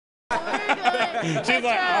She's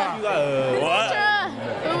like, what?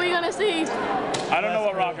 Who are we gonna see? I don't know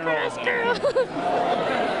what rock and roll is.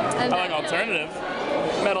 I like alternative.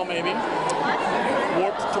 Metal maybe.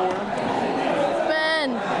 Warped Tour.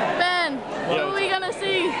 Ben, who are we gonna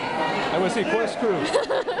see? I'm gonna see Quest Crew.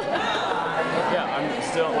 Yeah, I'm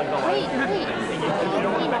still like the Wait.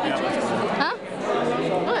 Huh?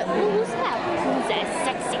 What? Who's that? Who's that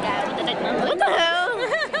sexy guy with the What the hell?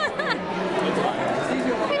 That's fine.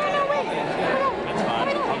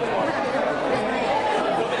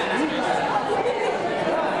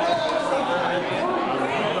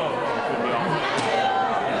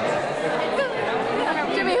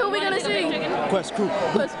 Jimmy, who are we gonna see? Quest Crew.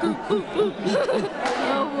 Quest Crew.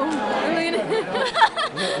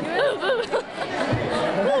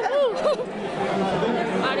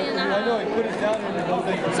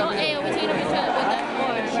 So, hey, are we taking a picture with that?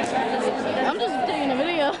 I'm just taking a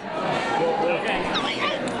video.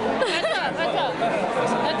 That's up.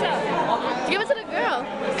 Give it to the girl.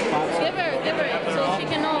 Give her, so she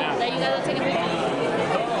can know that you guys are taking pictures.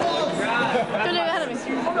 Go ahead of me.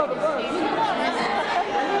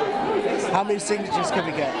 How many signatures can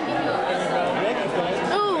we get?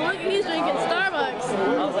 Ooh, look, he's drinking Starbucks.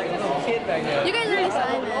 I was like a little kid back then. You guys already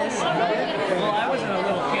signed this. Well, I wasn't a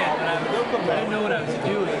little kid, but I didn't know what I was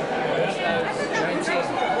doing. I was 19.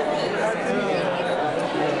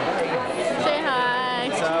 Say hi.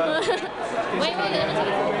 Wait,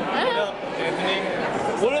 Anthony.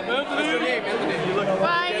 What up, Anthony? What's your name, Anthony? You look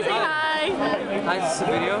Ryan, say hi. Hi, is this a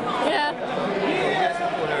video? Yeah.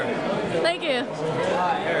 Thank you.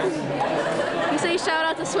 You say shout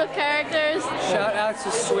out to Swift characters. Shout out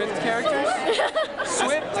to Swift characters?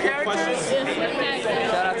 Swift characters?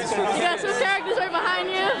 Shout out to Swift You got Swift characters right behind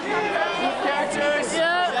you. Swift characters?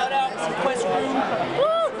 Yeah. Shout out to Quest Crew.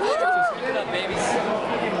 Woo! Get up, babies.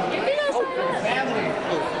 You guys so good.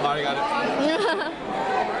 Already got it.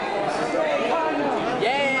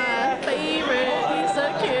 Yeah! My favorite. He's so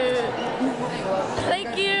cute. Thank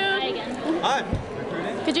you. Hi.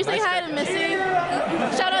 Could you say hi to Missy?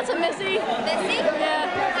 Shout out to Missy. Missy? Yeah.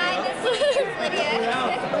 Hi, Missy. It's Lydia.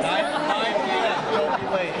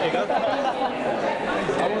 Wait, there you go.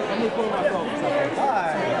 I'm recording myself.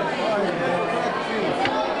 Hi.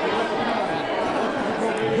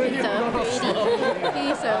 He's so pretty.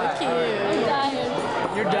 He's so cute.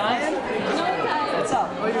 You're dying? What's up?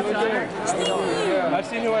 I've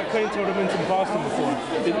seen you at crane tournaments in Boston before.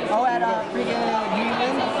 Oh, at freaking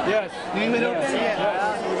Newman? Yes. Newman Open? Yes.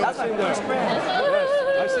 That's my first friend. Yes.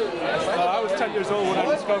 I've seen, I was 10 years old when I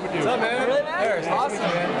discovered you. What's up, man? Really, man? Harris, awesome,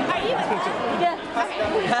 man. Yeah.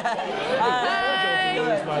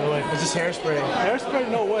 Hi. By the way. It's just hairspray. Hairspray?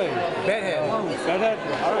 No way. Bedhead. Bedhead?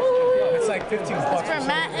 All right. It's like 15 bucks. For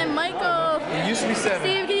Matt and Michael. It used to be 7.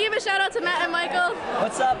 Steve, can you give a shout out to Matt and Michael?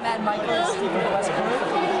 What's up, Matt and Michael? Steve from Quest Crew.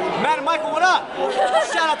 Matt and Michael, what up?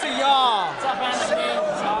 Shout out to y'all.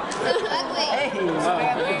 Hey.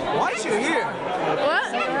 Why are you here?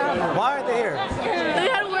 What? Why aren't they here? They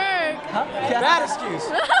had work. Bad excuse.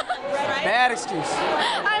 Bad excuse.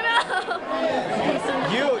 I know.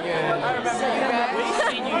 You again. I remember you guys. We've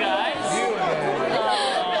seen you guys. You again.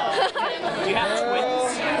 You have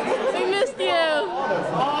twins. We missed you.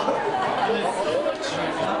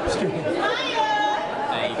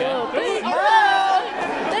 There you go. Thank you.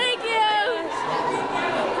 Thank you.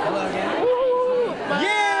 Hello again. Woo.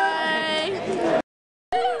 Bye.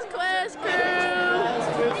 This Quest Crew.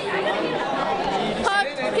 Puck,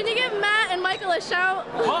 can you give Matt and Michael a shout?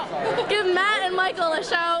 What? Give Matt and Michael a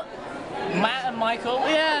shout. Matt and Michael.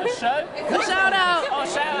 Yeah. The show. A shout out. Oh,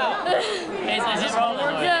 shout out. Is it rolling?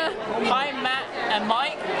 Already? Yeah. Hi, Matt and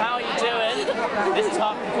Mike. How are you doing? This is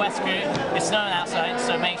Hark from Quest Crew. It's snowing outside,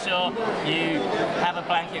 so make sure you have a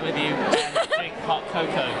blanket with you and drink hot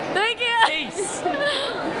cocoa. Thank you. Peace.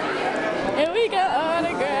 And we got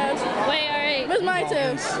autographs. Wait, alright. Where's my two?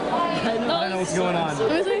 I don't know what's going on.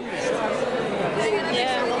 Let me see.